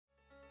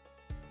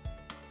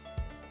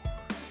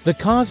The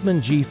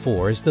Cosman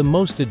G4 is the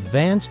most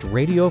advanced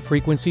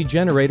radiofrequency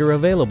generator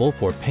available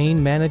for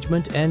pain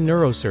management and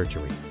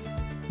neurosurgery.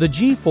 The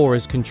G4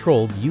 is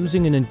controlled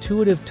using an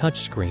intuitive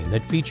touchscreen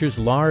that features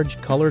large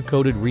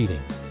color-coded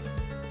readings.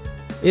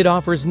 It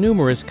offers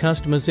numerous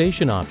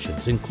customization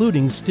options,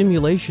 including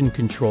stimulation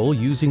control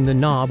using the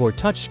knob or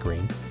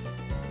touchscreen,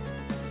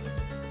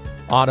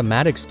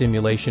 automatic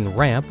stimulation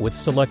ramp with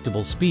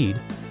selectable speed,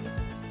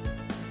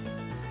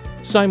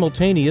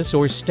 simultaneous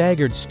or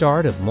staggered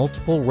start of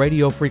multiple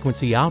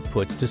radiofrequency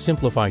outputs to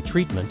simplify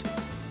treatment,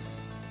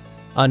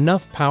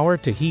 enough power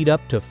to heat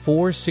up to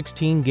 4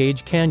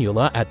 16-gauge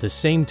cannula at the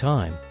same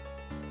time,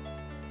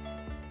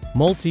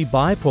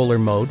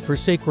 multi-bipolar mode for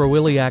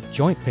sacroiliac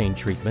joint pain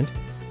treatment,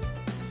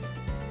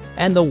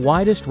 and the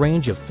widest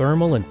range of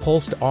thermal and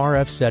pulsed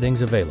RF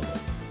settings available.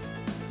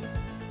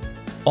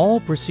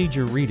 All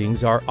procedure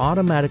readings are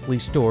automatically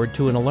stored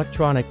to an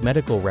electronic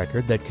medical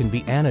record that can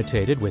be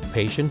annotated with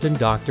patient and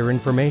doctor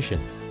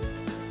information.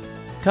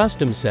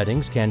 Custom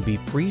settings can be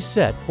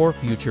preset for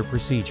future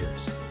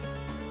procedures.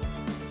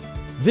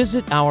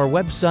 Visit our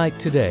website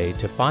today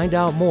to find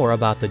out more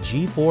about the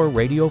G4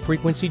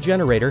 radiofrequency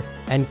generator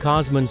and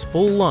Cosman's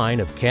full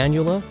line of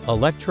cannula,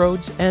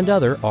 electrodes, and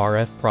other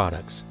RF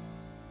products.